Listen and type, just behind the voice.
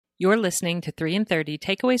You're listening to 3 in 30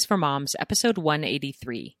 Takeaways for Moms, episode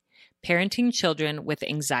 183, Parenting Children with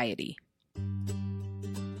Anxiety.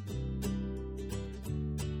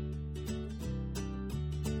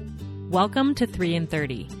 Welcome to 3 in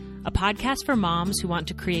 30, a podcast for moms who want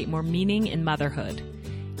to create more meaning in motherhood.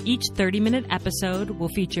 Each 30-minute episode will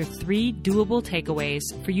feature 3 doable takeaways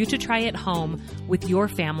for you to try at home with your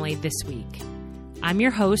family this week. I'm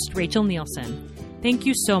your host, Rachel Nielsen. Thank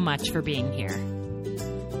you so much for being here.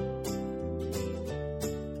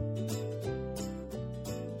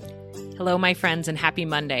 Hello, my friends, and happy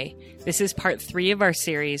Monday. This is part 3 of our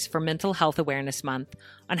series for Mental Health Awareness Month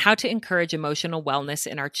on how to encourage emotional wellness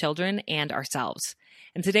in our children and ourselves.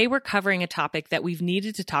 And today we're covering a topic that we've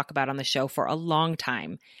needed to talk about on the show for a long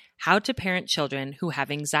time, how to parent children who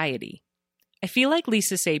have anxiety. I feel like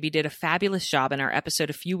Lisa Sabi did a fabulous job in our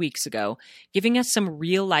episode a few weeks ago, giving us some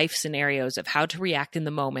real-life scenarios of how to react in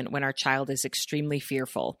the moment when our child is extremely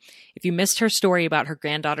fearful. If you missed her story about her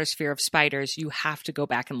granddaughter's fear of spiders, you have to go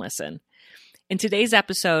back and listen. In today's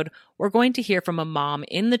episode, we're going to hear from a mom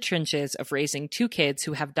in the trenches of raising 2 kids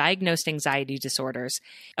who have diagnosed anxiety disorders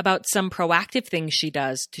about some proactive things she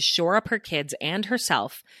does to shore up her kids and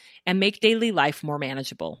herself and make daily life more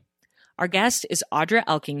manageable. Our guest is Audra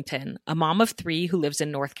Elkington, a mom of 3 who lives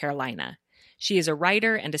in North Carolina. She is a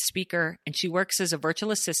writer and a speaker, and she works as a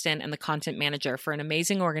virtual assistant and the content manager for an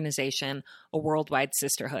amazing organization, A Worldwide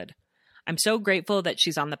Sisterhood. I'm so grateful that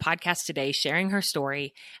she's on the podcast today sharing her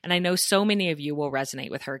story, and I know so many of you will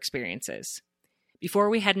resonate with her experiences. Before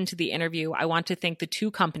we head into the interview, I want to thank the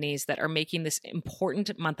 2 companies that are making this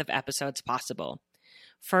important month of episodes possible.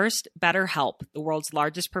 First, BetterHelp, the world's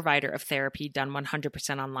largest provider of therapy done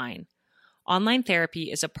 100% online. Online therapy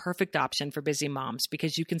is a perfect option for busy moms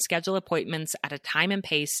because you can schedule appointments at a time and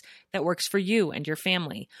pace that works for you and your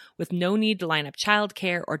family. With no need to line up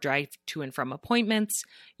childcare or drive to and from appointments,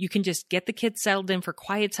 you can just get the kids settled in for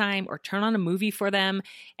quiet time or turn on a movie for them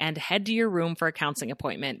and head to your room for a counseling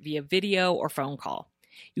appointment via video or phone call.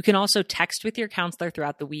 You can also text with your counselor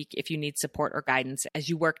throughout the week if you need support or guidance as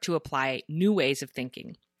you work to apply new ways of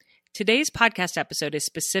thinking. Today's podcast episode is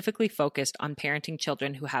specifically focused on parenting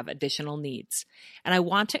children who have additional needs. And I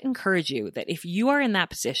want to encourage you that if you are in that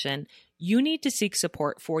position, you need to seek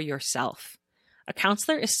support for yourself. A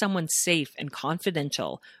counselor is someone safe and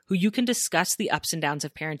confidential who you can discuss the ups and downs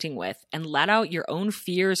of parenting with and let out your own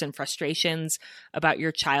fears and frustrations about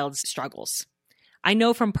your child's struggles. I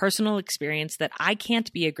know from personal experience that I can't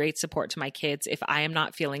be a great support to my kids if I am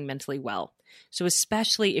not feeling mentally well. So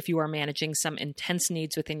especially if you are managing some intense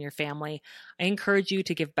needs within your family, I encourage you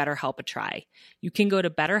to give BetterHelp a try. You can go to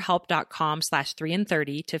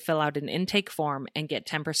betterhelp.com/3in30 to fill out an intake form and get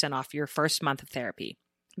 10% off your first month of therapy.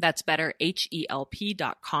 That's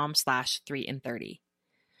betterhelp.com/3in30.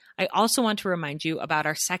 I also want to remind you about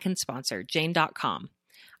our second sponsor, Jane.com.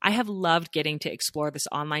 I have loved getting to explore this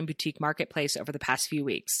online boutique marketplace over the past few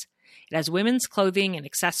weeks. It has women's clothing and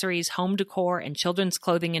accessories, home decor, and children's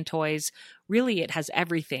clothing and toys. Really, it has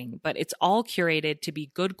everything, but it's all curated to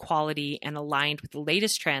be good quality and aligned with the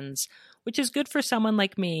latest trends, which is good for someone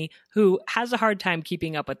like me who has a hard time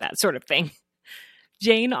keeping up with that sort of thing.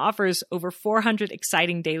 Jane offers over 400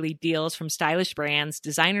 exciting daily deals from stylish brands,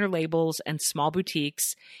 designer labels, and small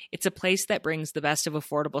boutiques. It's a place that brings the best of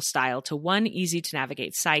affordable style to one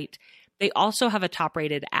easy-to-navigate site. They also have a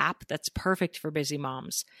top-rated app that's perfect for busy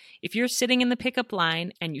moms. If you're sitting in the pickup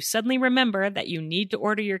line and you suddenly remember that you need to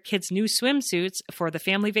order your kids' new swimsuits for the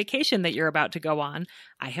family vacation that you're about to go on,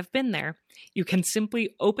 I have been there. You can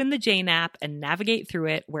simply open the Jane app and navigate through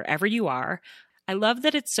it wherever you are. I love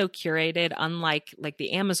that it's so curated, unlike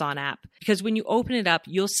the Amazon app, because when you open it up,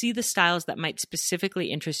 you'll see the styles that might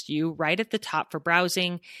specifically interest you right at the top for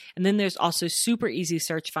browsing. And then there's also super easy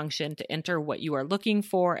search function to enter what you are looking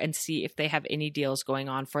for and see if they have any deals going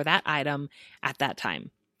on for that item at that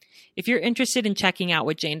time. If you're interested in checking out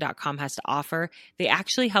what Jane.com has to offer, they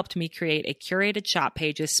actually helped me create a curated shop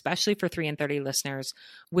page especially for 3 in 30 listeners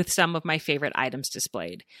with some of my favorite items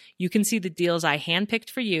displayed. You can see the deals I handpicked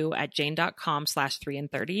for you at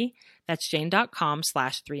jane.com/3in30. That's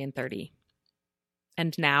jane.com/3in30.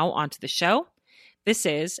 And now onto the show. This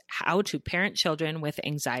is How to Parent Children with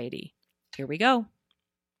Anxiety. Here we go.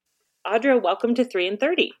 Audra, welcome to 3 in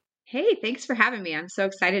 30. Hey, thanks for having me. I'm so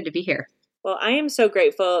excited to be here. Well, I am so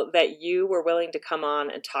grateful that you were willing to come on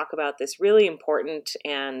and talk about this really important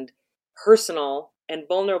and personal and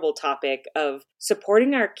vulnerable topic of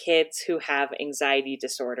supporting our kids who have anxiety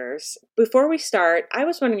disorders. Before we start, I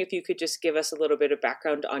was wondering if you could just give us a little bit of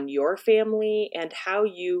background on your family and how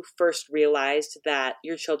you first realized that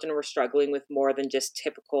your children were struggling with more than just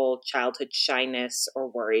typical childhood shyness or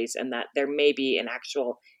worries, and that there may be an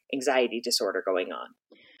actual anxiety disorder going on.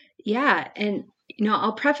 Yeah. And,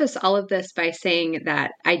 I'll preface all of this by saying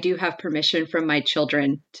that I do have permission from my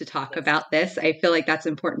children to talk Yes. about this. I feel like that's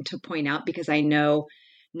important to point out because I know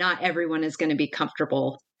not everyone is going to be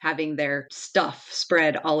comfortable having their stuff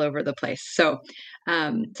spread all over the place. So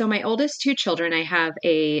my oldest two children, I have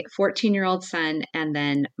a 14-year-old son, and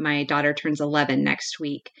then my daughter turns 11 next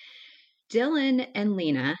week. Dylan and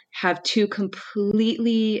Lena have two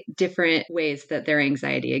completely different ways that their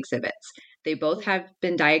anxiety exhibits. They both have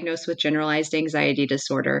been diagnosed with generalized anxiety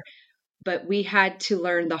disorder, but we had to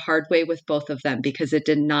learn the hard way with both of them because it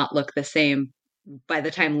did not look the same by the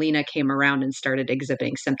time Lena came around and started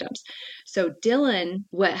exhibiting symptoms. So, Dylan,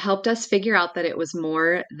 what helped us figure out that it was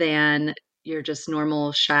more than your just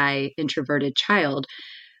normal, shy, introverted child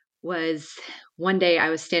was one day I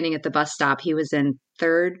was standing at the bus stop. He was in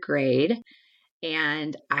third grade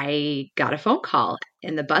and I got a phone call,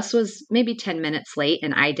 and the bus was maybe 10 minutes late,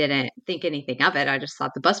 and I didn't think anything of it. I just thought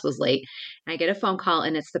the bus was late. And I get a phone call,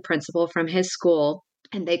 and it's the principal from his school,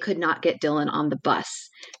 and they could not get Dylan on the bus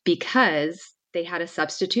because they had a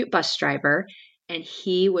substitute bus driver, and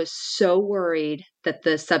he was so worried that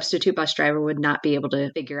the substitute bus driver would not be able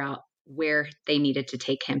to figure out where they needed to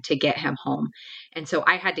take him to get him home. And so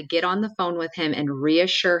I had to get on the phone with him and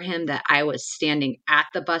reassure him that I was standing at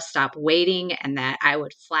the bus stop waiting and that I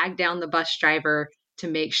would flag down the bus driver to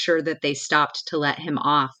make sure that they stopped to let him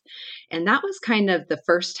off. And that was kind of the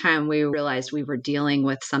first time we realized we were dealing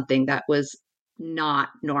with something that was not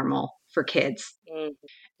normal for kids. Mm-hmm.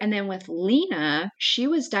 And then with Lena, she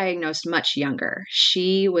was diagnosed much younger.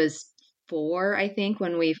 She was 4, I think,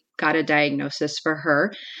 when we got a diagnosis for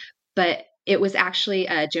her. But it was actually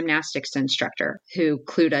a gymnastics instructor who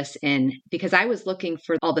clued us in because I was looking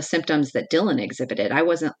for all the symptoms that Dylan exhibited. I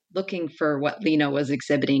wasn't looking for what Lena was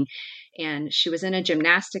exhibiting. And she was in a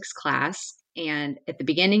gymnastics class. And at the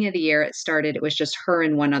beginning of the year, it was just her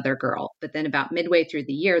and one other girl. But then about midway through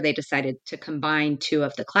the year, they decided to combine 2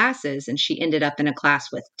 of the classes. And she ended up in a class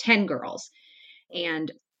with 10 girls. And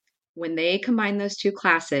when they combined those 2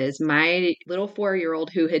 classes, my little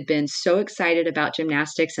 4-year-old who had been so excited about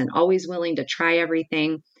gymnastics and always willing to try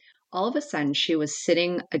everything, all of a sudden she was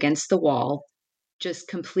sitting against the wall, just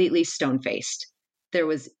completely stone-faced. There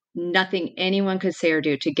was nothing anyone could say or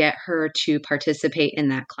do to get her to participate in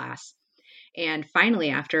that class. And finally,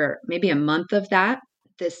 after maybe a month of that,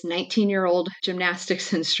 this 19-year-old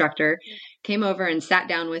gymnastics instructor came over and sat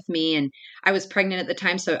down with me. And I was pregnant at the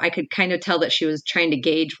time, so I could kind of tell that she was trying to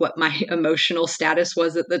gauge what my emotional status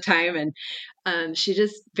was at the time. And she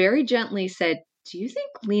just very gently said, "Do you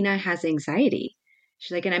think Lena has anxiety?"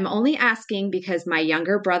 She's like, "And I'm only asking because my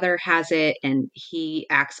younger brother has it, and he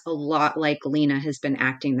acts a lot like Lena has been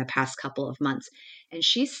acting the past couple of months." And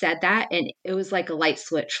she said that, and it was like a light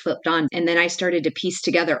switch flipped on. And then I started to piece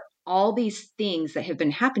together all these things that have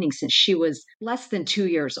been happening since she was less than 2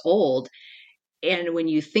 years old. And when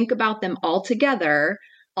you think about them all together,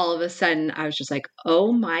 all of a sudden I was just like,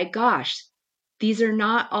 oh my gosh, these are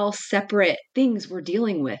not all separate things we're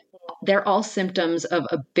dealing with. They're all symptoms of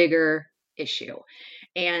a bigger issue.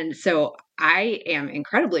 And so I am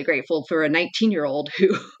incredibly grateful for a 19-year-old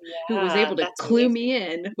who was able to clue me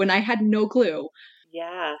in when I had no clue.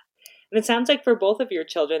 Yeah. And it sounds like for both of your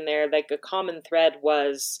children there, like a common thread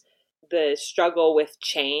was the struggle with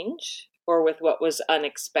change or with what was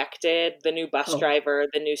unexpected, the new bus driver,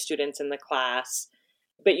 the new students in the class.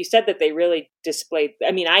 But you said that they really displayed,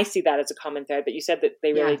 I mean, I see that as a common thread, but you said that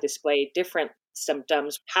they really displayed different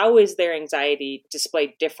symptoms. How is their anxiety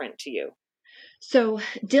displayed different to you? So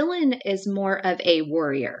Dylan is more of a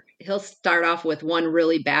worrier. He'll start off with one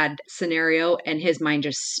really bad scenario and his mind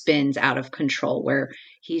just spins out of control where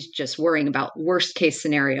he's just worrying about worst case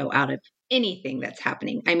scenario out of anything that's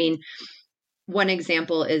happening. I mean, one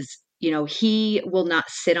example is, he will not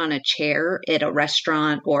sit on a chair at a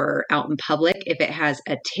restaurant or out in public if it has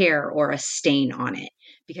a tear or a stain on it.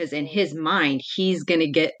 Because in his mind, he's going to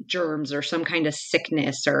get germs or some kind of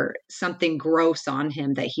sickness or something gross on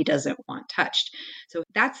him that he doesn't want touched. So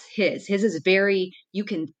that's his. His is you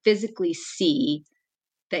can physically see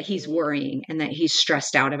that he's worrying and that he's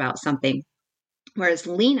stressed out about something. Whereas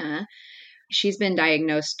Lena, she's been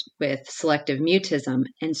diagnosed with selective mutism.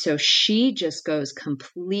 And so she just goes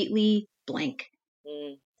completely blank.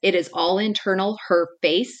 It is all internal. Her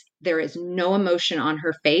face, there is no emotion on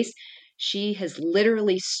her face. She has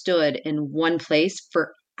literally stood in one place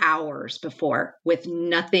for hours before with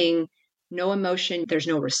nothing, no emotion. There's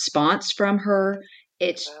no response from her.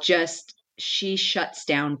 It's just, she shuts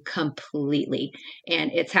down completely.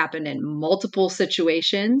 And it's happened in multiple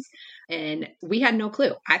situations. And we had no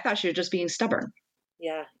clue. I thought she was just being stubborn.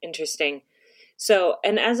 Yeah, interesting. So,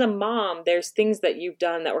 and as a mom, there's things that you've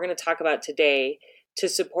done that we're going to talk about today to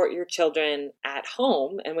support your children at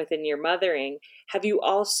home and within your mothering. Have you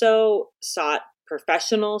also sought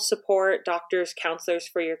professional support, doctors, counselors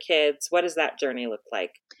for your kids? What does that journey look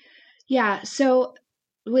like? Yeah. So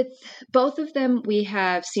with both of them, we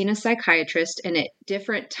have seen a psychiatrist, and at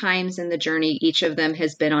different times in the journey, each of them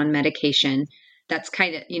has been on medication. That's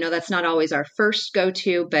kind of, that's not always our first go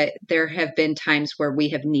to, but there have been times where we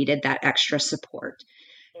have needed that extra support.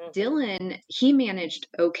 Mm-hmm. Dylan, he managed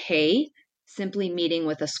okay, simply meeting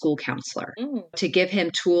with a school counselor to give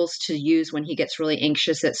him tools to use when he gets really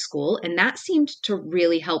anxious at school. And that seemed to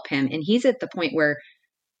really help him. And he's at the point where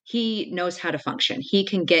he knows how to function. He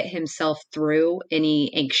can get himself through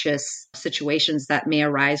any anxious situations that may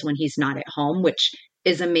arise when he's not at home, which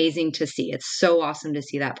is amazing to see. It's so awesome to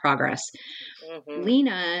see that progress. Mm-hmm.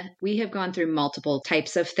 Lena, we have gone through multiple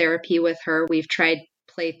types of therapy with her. We've tried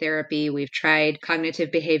play therapy, we've tried cognitive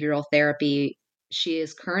behavioral therapy. She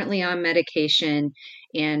is currently on medication,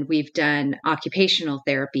 and we've done occupational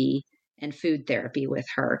therapy and food therapy with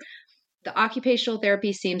her. The occupational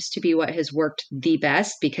therapy seems to be what has worked the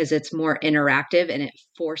best because it's more interactive and it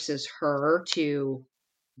forces her to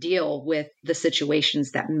deal with the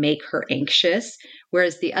situations that make her anxious.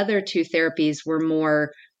 Whereas the other two therapies were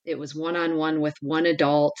more, it was one on one with one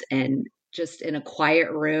adult and just in a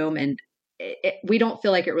quiet room. And we don't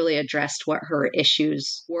feel like it really addressed what her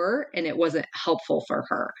issues were, and it wasn't helpful for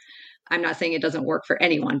her. I'm not saying it doesn't work for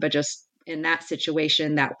anyone, but just in that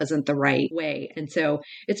situation, that wasn't the right way. And so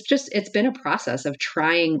it's been a process of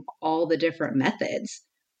trying all the different methods.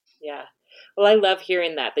 Yeah. Well, I love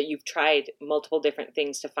hearing that you've tried multiple different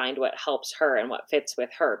things to find what helps her and what fits with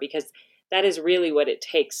her, because that is really what it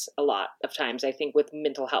takes a lot of times, I think, with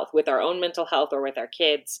mental health, with our own mental health or with our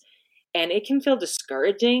kids. And it can feel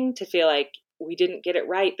discouraging to feel like we didn't get it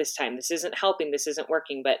right this time. This isn't helping. This isn't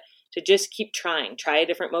working. But to just keep trying, try a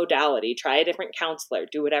different modality, try a different counselor,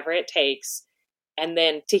 do whatever it takes. And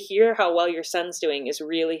then to hear how well your son's doing is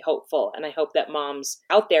really hopeful. And I hope that moms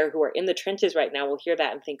out there who are in the trenches right now will hear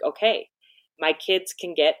that and think, okay, my kids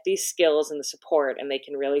can get these skills and the support, and they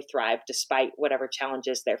can really thrive despite whatever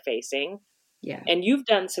challenges they're facing. Yeah. And you've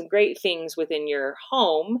done some great things within your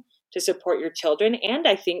home to support your children. And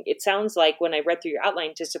I think it sounds like, when I read through your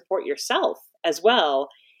outline, to support yourself as well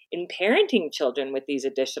in parenting children with these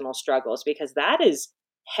additional struggles, because that is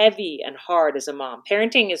heavy and hard as a mom.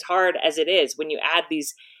 Parenting is hard as it is. When you add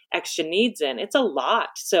these extra needs in, it's a lot.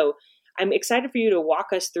 So I'm excited for you to walk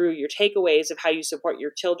us through your takeaways of how you support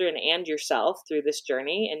your children and yourself through this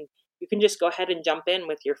journey. And you can just go ahead and jump in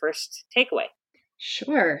with your first takeaway.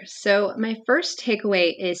 Sure. So my first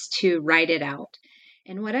takeaway is to write it out.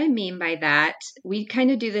 And what I mean by that, we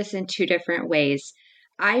kind of do this in two different ways.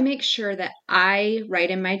 I make sure that I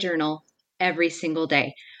write in my journal every single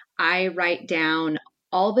day. I write down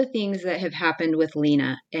all the things that have happened with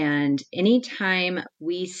Lena. And anytime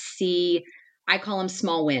we see, I call them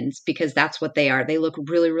small wins because that's what they are. They look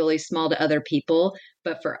really, really small to other people,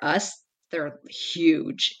 but for us, they're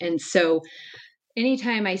huge. And so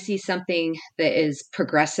anytime I see something that is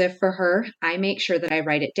progressive for her, I make sure that I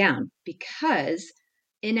write it down, because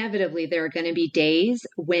inevitably there are going to be days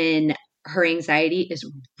when her anxiety is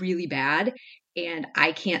really bad and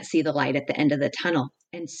I can't see the light at the end of the tunnel.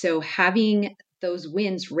 And so having those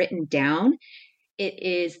wins written down, it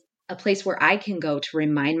is a place where I can go to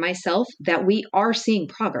remind myself that we are seeing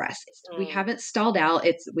progress. We haven't stalled out.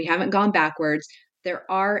 We haven't gone backwards. There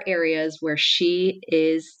are areas where she's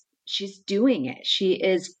doing it. She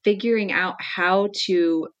is figuring out how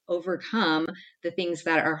to overcome the things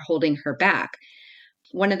that are holding her back.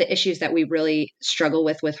 One of the issues that we really struggle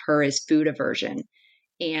with her is food aversion.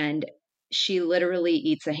 And she literally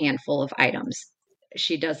eats a handful of items.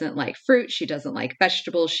 She doesn't like fruit. She doesn't like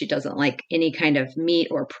vegetables. She doesn't like any kind of meat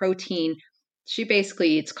or protein. She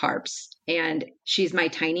basically eats carbs. And she's my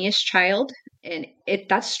tiniest child. And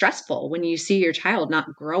that's stressful when you see your child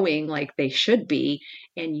not growing like they should be,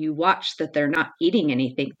 and you watch that they're not eating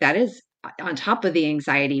anything. That is on top of the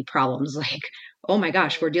anxiety problems. Like, oh my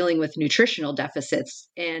gosh, we're dealing with nutritional deficits.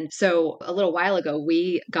 And so a little while ago,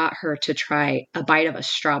 we got her to try a bite of a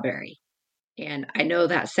strawberry. And I know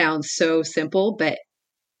that sounds so simple, but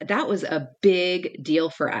that was a big deal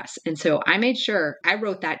for us. And so I made sure I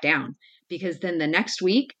wrote that down, because then the next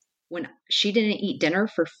week, when she didn't eat dinner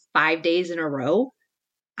for 5 days in a row,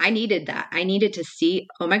 I needed that. I needed to see,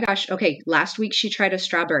 oh my gosh, okay, last week she tried a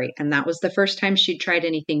strawberry, and that was the first time she'd tried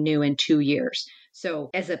anything new in 2 years. So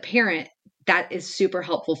as a parent, that is super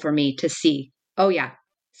helpful for me to see, oh yeah,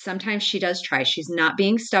 sometimes she does try. She's not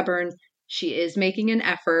being stubborn. She is making an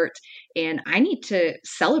effort, and I need to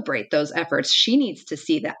celebrate those efforts. She needs to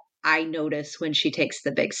see that I notice when she takes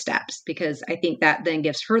the big steps, because I think that then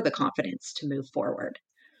gives her the confidence to move forward.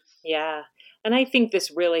 Yeah. And I think this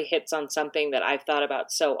really hits on something that I've thought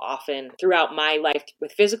about so often throughout my life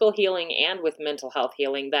with physical healing and with mental health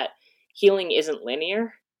healing, that healing isn't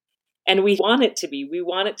linear. And we want it to be. We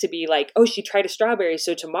want it to be like, oh, she tried a strawberry,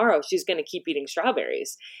 so tomorrow she's going to keep eating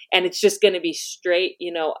strawberries. And it's just going to be straight,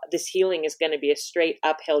 this healing is going to be a straight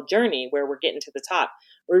uphill journey where we're getting to the top.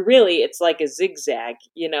 Where really it's like a zigzag,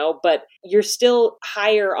 but you're still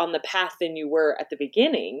higher on the path than you were at the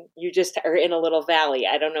beginning. You just are in a little valley.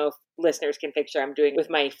 I don't know if listeners can picture, I'm doing with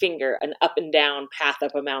my finger an up and down path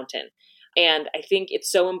up a mountain. And I think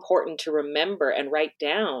it's so important to remember and write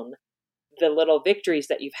down the little victories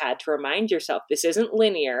that you've had to remind yourself this isn't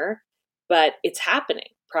linear, but it's happening.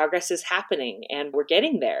 Progress is happening and we're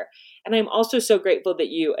getting there. And I'm also so grateful that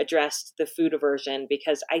you addressed the food aversion,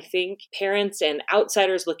 because I think parents and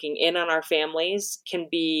outsiders looking in on our families can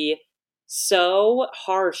be so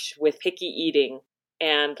harsh with picky eating.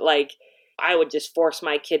 And like, I would just force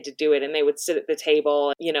my kid to do it and they would sit at the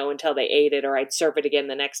table, until they ate it, or I'd serve it again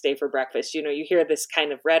the next day for breakfast. You hear this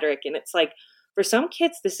kind of rhetoric, and it's like, for some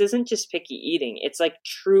kids, this isn't just picky eating. It's like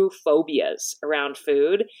true phobias around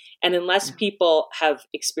food. And unless people have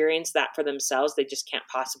experienced that for themselves, they just can't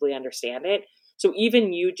possibly understand it. So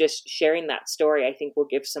even you just sharing that story, I think will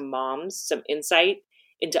give some moms some insight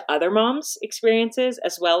into other moms' experiences,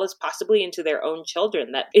 as well as possibly into their own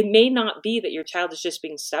children, that it may not be that your child is just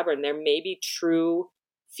being stubborn. There may be true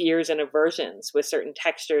fears and aversions with certain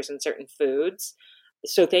textures and certain foods.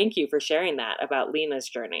 So thank you for sharing that about Lena's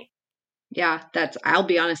journey. Yeah, I'll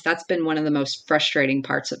be honest, that's been one of the most frustrating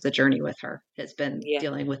parts of the journey with her, has been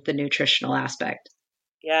dealing with the nutritional aspect.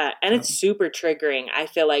 Yeah. And it's super triggering. I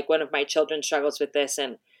feel like one of my children struggles with this,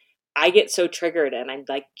 and I get so triggered and I'm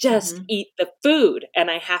like, just eat the food. And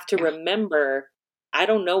I have to remember, I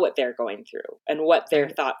don't know what they're going through and what their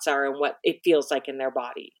thoughts are and what it feels like in their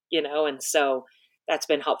body, and so that's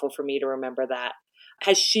been helpful for me to remember that.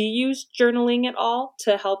 Has she used journaling at all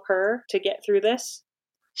to help her to get through this?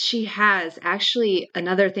 She has. Actually,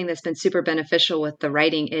 another thing that's been super beneficial with the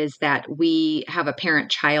writing is that we have a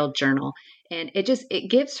parent-child journal, and it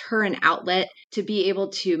gives her an outlet to be able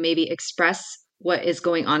to maybe express what is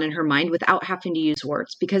going on in her mind without having to use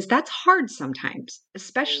words, because that's hard sometimes,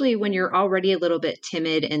 especially when you're already a little bit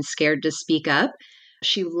timid and scared to speak up.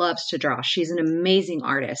 She loves to draw. She's an amazing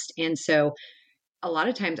artist. And so a lot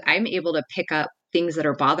of times I'm able to pick up things that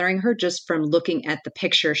are bothering her just from looking at the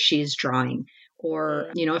picture she's drawing. Or,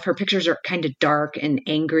 if her pictures are kind of dark and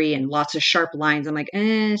angry and lots of sharp lines, I'm like,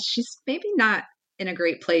 she's maybe not in a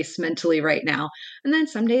great place mentally right now. And then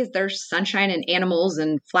some days there's sunshine and animals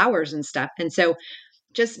and flowers and stuff. And so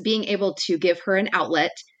just being able to give her an outlet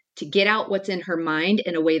to get out what's in her mind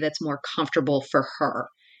in a way that's more comfortable for her.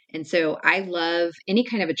 And so I love any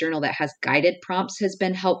kind of a journal that has guided prompts has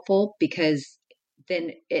been helpful, because then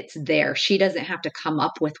it's there. She doesn't have to come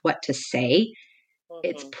up with what to say.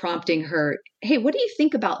 It's prompting her, hey, what do you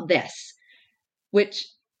think about this? Which,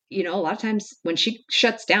 a lot of times when she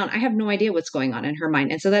shuts down, I have no idea what's going on in her mind.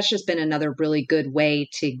 And so that's just been another really good way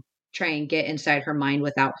to try and get inside her mind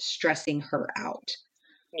without stressing her out.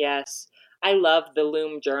 Yes. I love the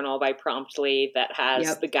Loom Journal by Promptly that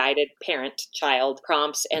has the guided parent-child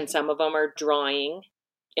prompts, and some of them are drawing.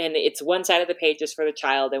 And it's one side of the page is for the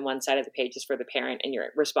child and one side of the page is for the parent, and you're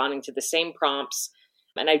responding to the same prompts.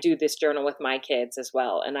 And I do this journal with my kids as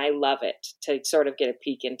well, and I love it to sort of get a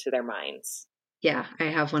peek into their minds. Yeah, I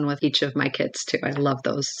have one with each of my kids too. I love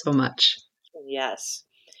those so much. Yes.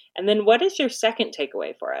 And then what is your second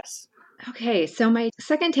takeaway for us? Okay, so my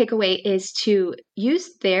second takeaway is to use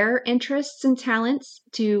their interests and talents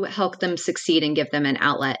to help them succeed and give them an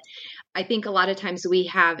outlet. I think a lot of times we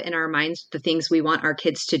have in our minds the things we want our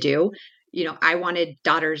kids to do. I wanted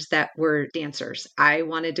daughters that were dancers. I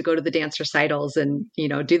wanted to go to the dance recitals and,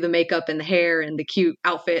 do the makeup and the hair and the cute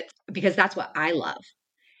outfits, because that's what I love.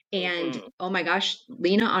 And oh my gosh,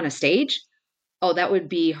 Lena on a stage, oh, that would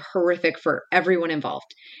be horrific for everyone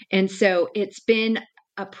involved. And so it's been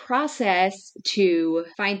a process to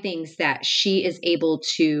find things that she is able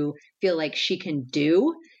to feel like she can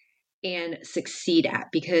do and succeed at,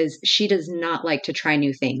 because she does not like to try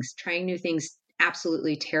new things. Trying new things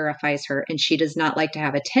absolutely terrifies her, and she does not like to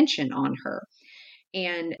have attention on her.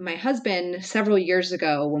 And my husband, several years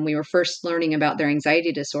ago, when we were first learning about their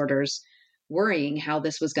anxiety disorders, worrying how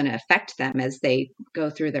this was going to affect them as they go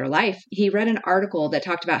through their life, he read an article that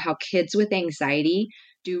talked about how kids with anxiety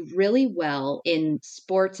do really well in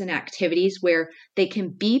sports and activities where they can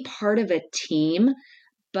be part of a team,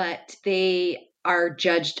 but they are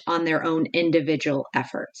judged on their own individual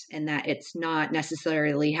efforts and that it's not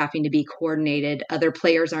necessarily having to be coordinated. Other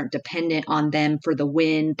players aren't dependent on them for the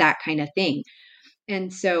win, that kind of thing.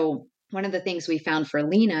 And so one of the things we found for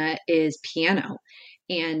Lena is piano.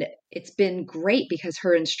 And it's been great because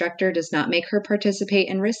her instructor does not make her participate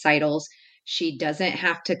in recitals. She doesn't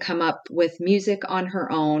have to come up with music on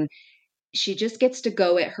her own. She just gets to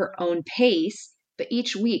go at her own pace, but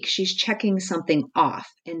each week she's checking something off.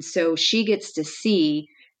 And so she gets to see,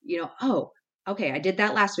 oh, okay, I did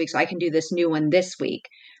that last week, so I can do this new one this week.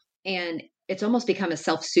 And it's almost become a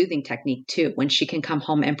self-soothing technique too, when she can come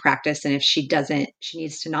home and practice. And if she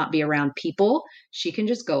needs to not be around people, she can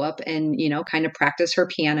just go up and, kind of practice her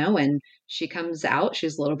piano. And she comes out,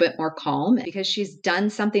 she's a little bit more calm because she's done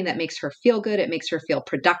something that makes her feel good. It makes her feel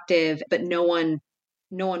productive, but no one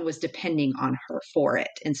was depending on her for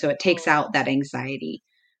it. And so it takes out that anxiety.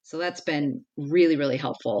 So that's been really, really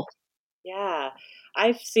helpful. Yeah.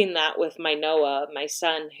 I've seen that with my Noah, my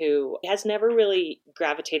son, who has never really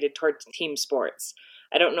gravitated towards team sports.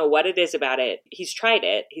 I don't know what it is about it. He's tried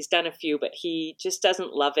it. He's done a few, but he just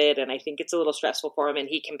doesn't love it. And I think it's a little stressful for him. And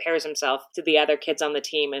he compares himself to the other kids on the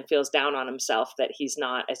team and feels down on himself that he's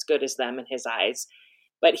not as good as them in his eyes.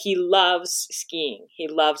 But he loves skiing. He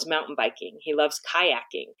loves mountain biking. He loves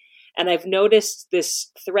kayaking. And I've noticed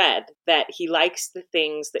this thread that he likes the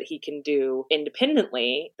things that he can do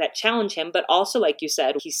independently that challenge him. But also, like you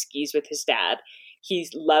said, he skis with his dad. He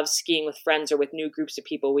loves skiing with friends or with new groups of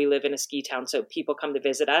people. We live in a ski town, so people come to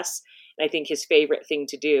visit us. And I think his favorite thing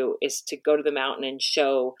to do is to go to the mountain and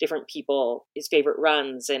show different people his favorite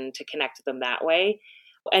runs and to connect with them that way.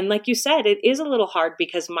 And like you said, it is a little hard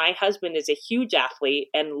because my husband is a huge athlete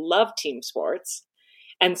and loved team sports.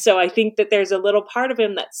 And so I think that there's a little part of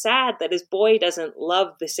him that's sad that his boy doesn't love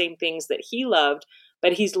the same things that he loved,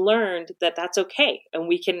 but he's learned that that's okay. And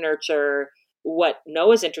we can nurture what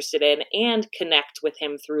Noah's interested in and connect with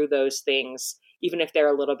him through those things, even if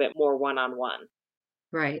they're a little bit more one-on-one.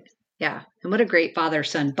 Right. Yeah. And what a great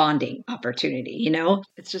father-son bonding opportunity,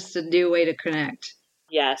 It's just a new way to connect.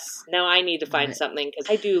 Yes. Now I need to find something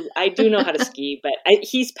because I do know how to ski, but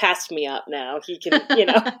he's passed me up now. He can,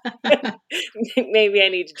 maybe I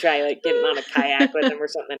need to try like getting on a kayak with him or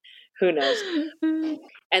something. Who knows?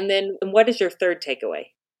 And then what is your third takeaway?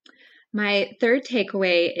 My third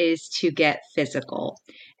takeaway is to get physical.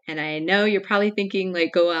 And I know you're probably thinking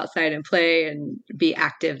like go outside and play and be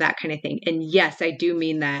active, that kind of thing. And yes, I do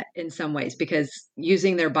mean that in some ways because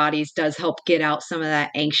using their bodies does help get out some of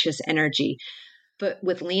that anxious energy. But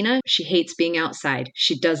with Lena, she hates being outside.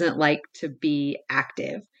 She doesn't like to be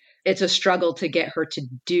active. It's a struggle to get her to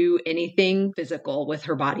do anything physical with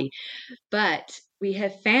her body. But we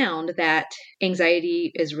have found that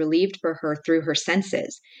anxiety is relieved for her through her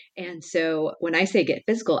senses. And so when I say get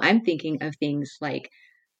physical, I'm thinking of things like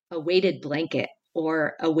a weighted blanket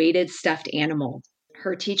or a weighted stuffed animal.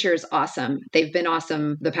 Her teacher is awesome. They've been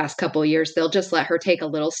awesome the past couple of years. They'll just let her take a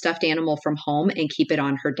little stuffed animal from home and keep it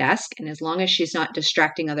on her desk. And as long as she's not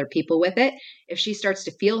distracting other people with it, if she starts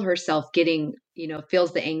to feel herself getting,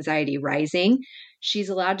 feels the anxiety rising, she's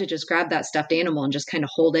allowed to just grab that stuffed animal and just kind of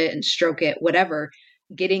hold it and stroke it, whatever.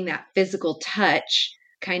 Getting that physical touch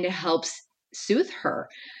kind of helps soothe her.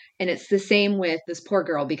 And it's the same with this poor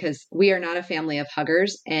girl because we are not a family of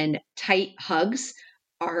huggers, and tight hugs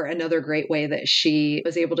are another great way that she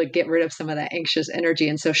was able to get rid of some of that anxious energy.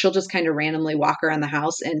 And so she'll just kind of randomly walk around the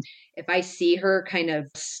house. And if I see her kind of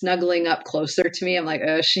snuggling up closer to me, I'm like,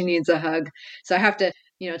 oh, she needs a hug. So I have to,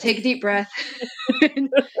 take a deep breath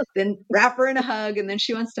and then wrap her in a hug. And then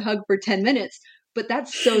she wants to hug for 10 minutes. But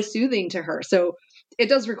that's so soothing to her. So it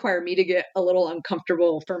does require me to get a little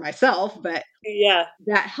uncomfortable for myself, but yeah,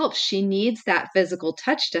 that helps. She needs that physical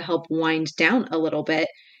touch to help wind down a little bit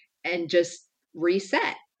and just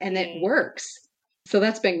reset, and it works. So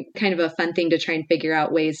that's been kind of a fun thing to try and figure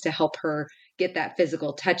out ways to help her get that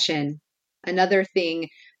physical touch in. Another thing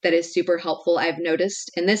that is super helpful I've noticed,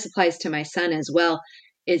 and this applies to my son as well,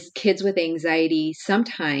 is kids with anxiety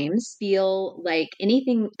sometimes feel like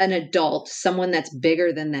anything an adult, someone that's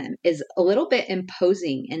bigger than them, is a little bit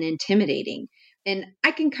imposing and intimidating. And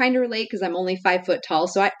I can kind of relate because I'm only 5 foot tall.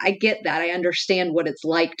 So I get that. I understand what it's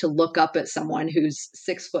like to look up at someone who's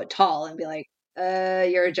 6 foot tall and be like,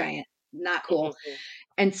 you're a giant. Not cool. Mm-hmm.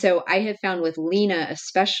 And so I have found with Lena,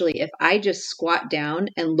 especially if I just squat down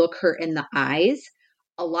and look her in the eyes,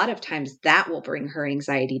 a lot of times that will bring her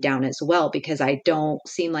anxiety down as well, because I don't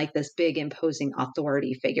seem like this big imposing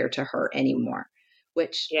authority figure to her anymore,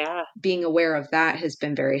 which being aware of that has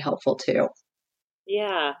been very helpful too.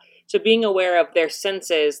 Yeah. So being aware of their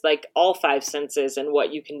senses, like all five senses, and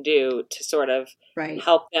what you can do to sort of Right.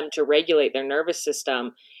 help them to regulate their nervous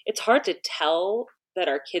system. It's hard to tell that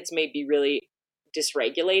our kids may be really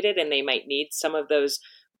dysregulated and they might need some of those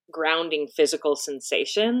grounding physical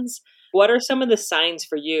sensations. What are some of the signs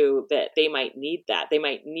for you that they might need that? They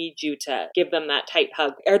might need you to give them that tight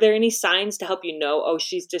hug. Are there any signs to help you know, oh,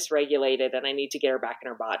 she's dysregulated and I need to get her back in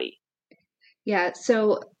her body? Yeah.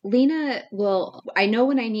 So Lena I know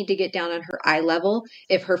when I need to get down on her eye level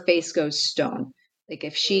if her face goes stone. Like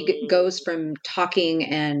if she goes Mm, from talking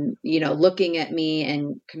and, looking at me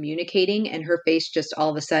and communicating and her face just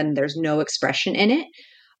all of a sudden there's no expression in it,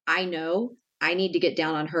 I know I need to get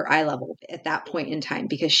down on her eye level at that point in time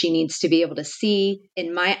because she needs to be able to see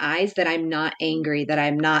in my eyes that I'm not angry, that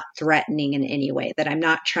I'm not threatening in any way, that I'm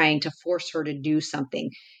not trying to force her to do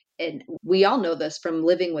something. And we all know this from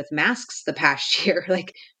living with masks the past year.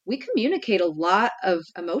 Like we communicate a lot of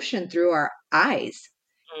emotion through our eyes.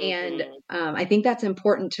 And mm-hmm. I think that's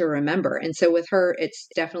important to remember. And so with her, it's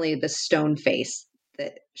definitely the stone face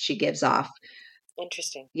that she gives off.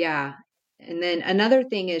 Interesting. Yeah. And then another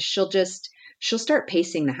thing is she'll start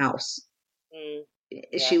pacing the house. Mm,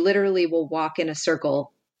 She yeah. literally will walk in a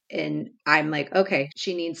circle and I'm like, okay,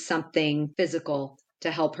 she needs something physical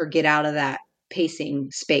to help her get out of that pacing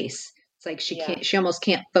space. It's like Yeah. she almost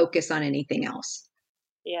can't focus on anything else.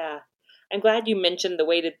 Yeah. I'm glad you mentioned the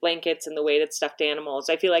weighted blankets and the weighted stuffed animals.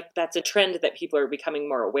 I feel like that's a trend that people are becoming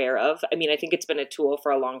more aware of. I mean, I think it's been a tool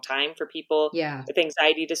for a long time for people Yeah. with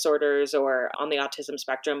anxiety disorders or on the autism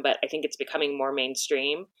spectrum, but I think it's becoming more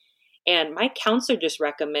mainstream. And my counselor just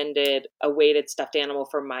recommended a weighted stuffed animal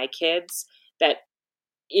for my kids that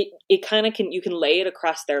it kind of can, you can lay it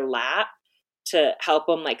across their lap to help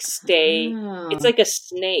them like stay. It's Oh, like a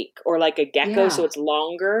snake or like a gecko, so yeah. it's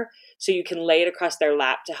longer. So you can lay it across their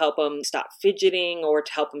lap to help them stop fidgeting or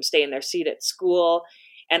to help them stay in their seat at school.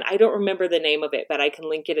 And I don't remember the name of it, but I can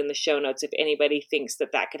link it in the show notes if anybody thinks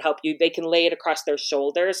that that could help you. They can lay it across their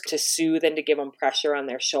shoulders to soothe and to give them pressure on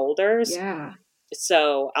their shoulders. Yeah.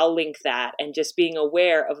 So I'll link that, and just being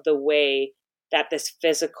aware of the way that this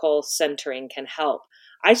physical centering can help.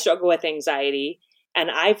 I struggle with anxiety, and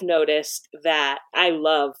I've noticed that I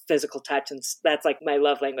love physical touch, and that's like my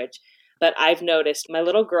love language. But I've noticed my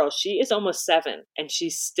little girl, she is almost 7, and she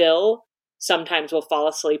still sometimes will fall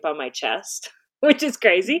asleep on my chest, which is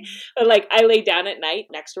crazy. But like I lay down at night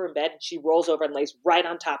next to her in bed, and she rolls over and lays right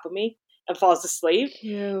on top of me and falls asleep.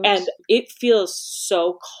 Cute. And it feels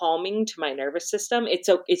so calming to my nervous system.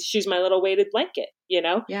 She's my little weighted blanket,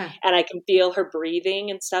 Yeah. and I can feel her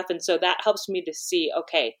breathing and stuff. And so that helps me to see,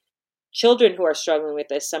 okay, children who are struggling with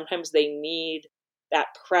this, sometimes they need that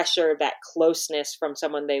pressure, that closeness from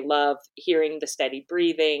someone they love, hearing the steady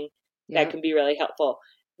breathing. That Yep. can be really helpful.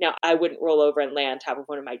 Now, I wouldn't roll over and lay on top of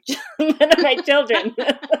one of my one of my children.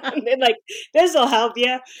 And like, this will help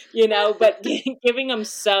you, but giving them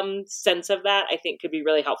some sense of that, I think could be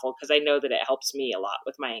really helpful because I know that it helps me a lot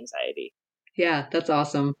with my anxiety. Yeah, that's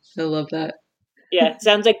awesome. I love that. Yeah, it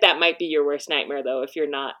sounds like that might be your worst nightmare though, if Yep.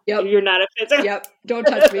 you're not a physical. Yep. Don't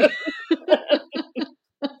touch me.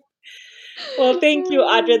 Well, thank you,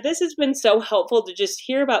 Audra. This has been so helpful to just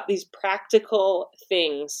hear about these practical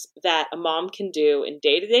things that a mom can do in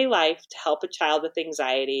day-to-day life to help a child with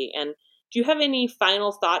anxiety. And do you have any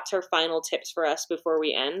final thoughts or final tips for us before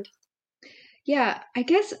we end? Yeah, I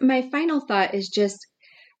guess my final thought is just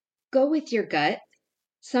go with your gut.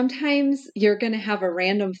 Sometimes you're going to have a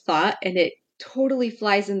random thought and it totally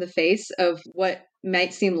flies in the face of what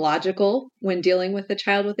might seem logical when dealing with a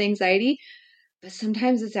child with anxiety, but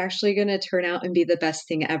sometimes it's actually going to turn out and be the best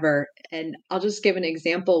thing ever. And I'll just give an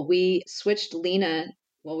example. We switched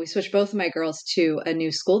both of my girls to a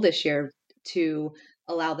new school this year to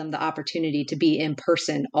allow them the opportunity to be in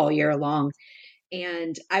person all year long.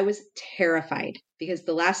 And I was terrified because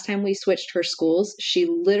the last time we switched her schools, she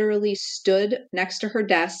literally stood next to her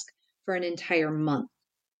desk for an entire month,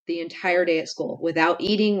 the entire day at school, without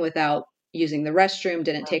eating, without using the restroom,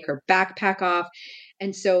 didn't take her backpack off.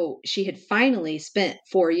 And so she had finally spent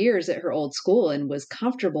 4 years at her old school and was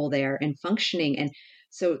comfortable there and functioning. And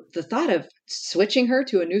so the thought of switching her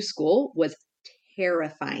to a new school was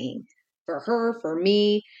terrifying for her, for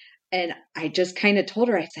me. And I just kind of told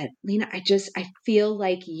her, I said, Lena, I feel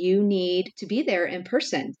like you need to be there in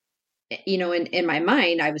person. In my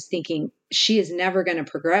mind, I was thinking she is never going to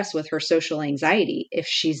progress with her social anxiety if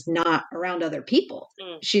she's not around other people.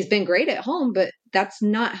 Mm, She's been great at home, but that's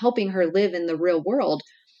not helping her live in the real world.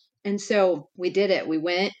 And so we did it. We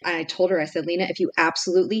went, I told her, I said, Lena, if you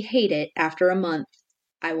absolutely hate it after a month,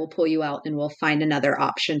 I will pull you out and we'll find another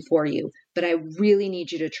option for you. But I really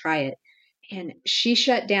need you to try it. And she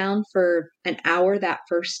shut down for an hour that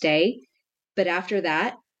first day. But after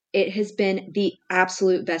that, it has been the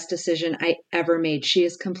absolute best decision I ever made. She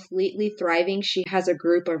is completely thriving. She has a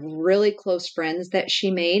group of really close friends that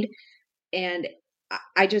she made. And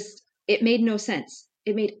I just, it made no sense.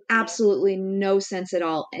 It made absolutely no sense at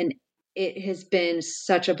all. And it has been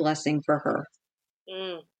such a blessing for her.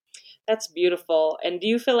 Mm, that's beautiful. And do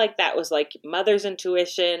you feel like that was like mother's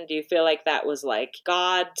intuition? Do you feel like that was like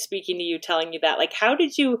God speaking to you, telling you that? Like, how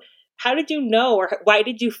did you know, or why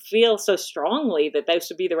did you feel so strongly that this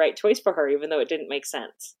would be the right choice for her, even though it didn't make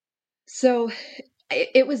sense? So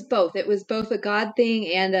it was both. It was both a God thing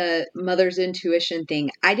and a mother's intuition thing.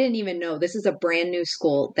 I didn't even know this is a brand new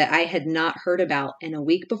school that I had not heard about. And a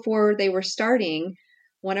week before they were starting,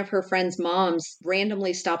 one of her friend's moms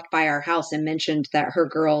randomly stopped by our house and mentioned that her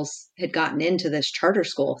girls had gotten into this charter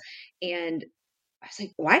school. And I was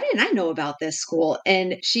like, why didn't I know about this school?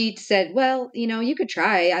 And she said, well, you could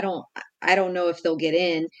try. I don't know if they'll get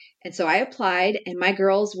in. And so I applied, and my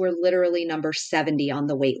girls were literally number 70 on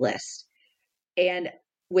the wait list. And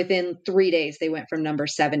within 3 days, they went from number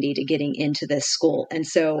 70 to getting into this school. And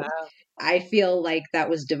so Wow. I feel like that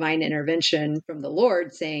was divine intervention from the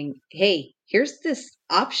Lord saying, hey, here's this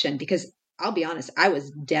option. Because I'll be honest, I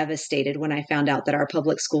was devastated when I found out that our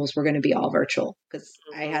public schools were going to be all virtual, because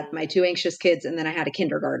I had my two anxious kids and then I had a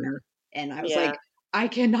kindergartner. And I was Yeah. like, I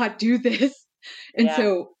cannot do this. And Yeah.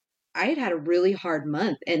 so I had a really hard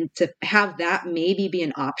month. And to have that maybe be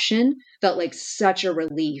an option felt like such a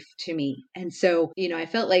relief to me. And so, I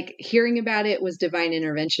felt like hearing about it was divine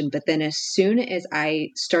intervention. But then as soon as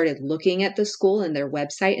I started looking at the school and their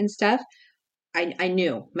website and stuff, I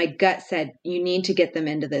knew, my gut said, you need to get them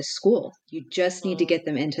into this school. You just need to get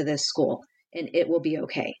them into this school and it will be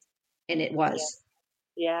okay. And it was.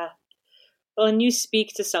 Yeah. Well, and you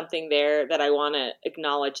speak to something there that I want to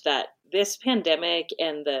acknowledge, that this pandemic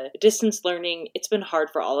and the distance learning, it's been hard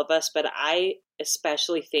for all of us, but I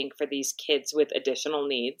especially think for these kids with additional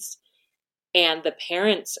needs and the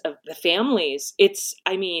parents of the families,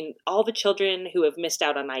 all the children who have missed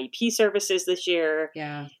out on IEP services this year.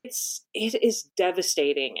 Yeah. It is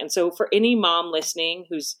devastating. And so for any mom listening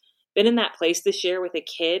who's been in that place this year with a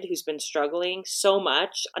kid who's been struggling so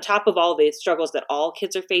much, on top of all the struggles that all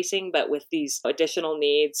kids are facing, but with these additional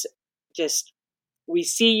needs, just, we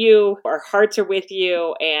see you, our hearts are with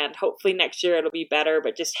you, and hopefully next year it'll be better,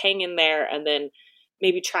 but just hang in there, and then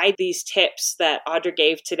maybe try these tips that Audra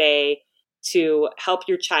gave today to help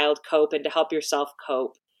your child cope and to help yourself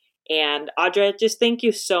cope. And Audra, just thank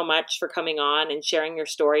you so much for coming on and sharing your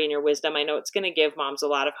story and your wisdom. I know it's going to give moms a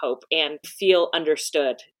lot of hope and feel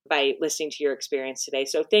understood by listening to your experience today.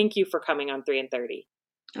 So thank you for coming on 3 and 30.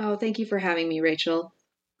 Oh, thank you for having me, Rachel.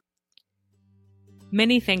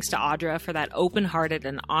 Many thanks to Audra for that open-hearted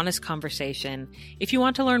and honest conversation. If you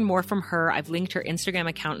want to learn more from her, I've linked her Instagram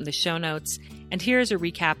account in the show notes. And here is a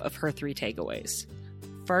recap of her 3 takeaways.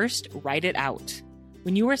 First, write it out.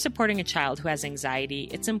 When you are supporting a child who has anxiety,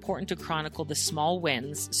 it's important to chronicle the small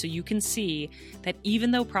wins so you can see that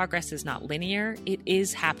even though progress is not linear, it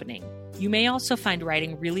is happening. You may also find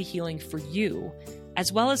writing really healing for you,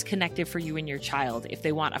 as well as connective for you and your child if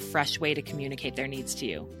they want a fresh way to communicate their needs to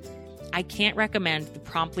you. I can't recommend the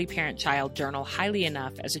Promptly Parent Child journal highly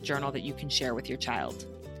enough as a journal that you can share with your child.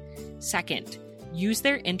 Second, use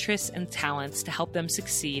their interests and talents to help them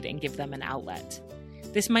succeed and give them an outlet.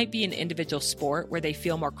 This might be an individual sport where they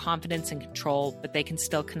feel more confidence and control, but they can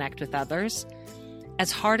still connect with others.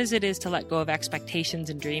 As hard as it is to let go of expectations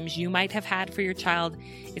and dreams you might have had for your child,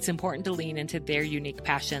 it's important to lean into their unique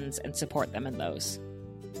passions and support them in those.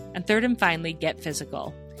 And third and finally, get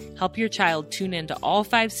physical. Help your child tune into all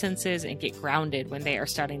 5 senses and get grounded when they are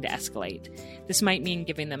starting to escalate. This might mean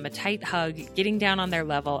giving them a tight hug, getting down on their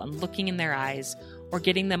level and looking in their eyes, or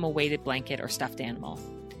getting them a weighted blanket or stuffed animal.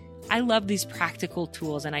 I love these practical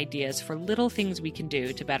tools and ideas for little things we can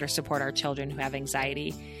do to better support our children who have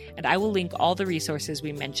anxiety, and I will link all the resources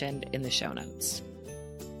we mentioned in the show notes.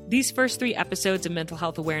 These first 3 episodes of Mental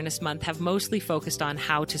Health Awareness Month have mostly focused on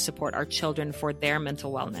how to support our children for their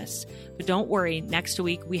mental wellness. But don't worry, next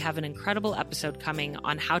week we have an incredible episode coming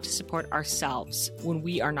on how to support ourselves when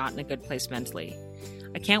we are not in a good place mentally.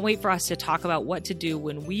 I can't wait for us to talk about what to do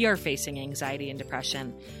when we are facing anxiety and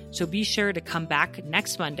depression. So be sure to come back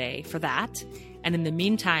next Monday for that. And in the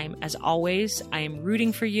meantime, as always, I am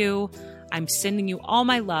rooting for you. I'm sending you all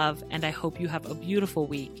my love, and I hope you have a beautiful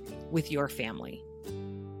week with your family.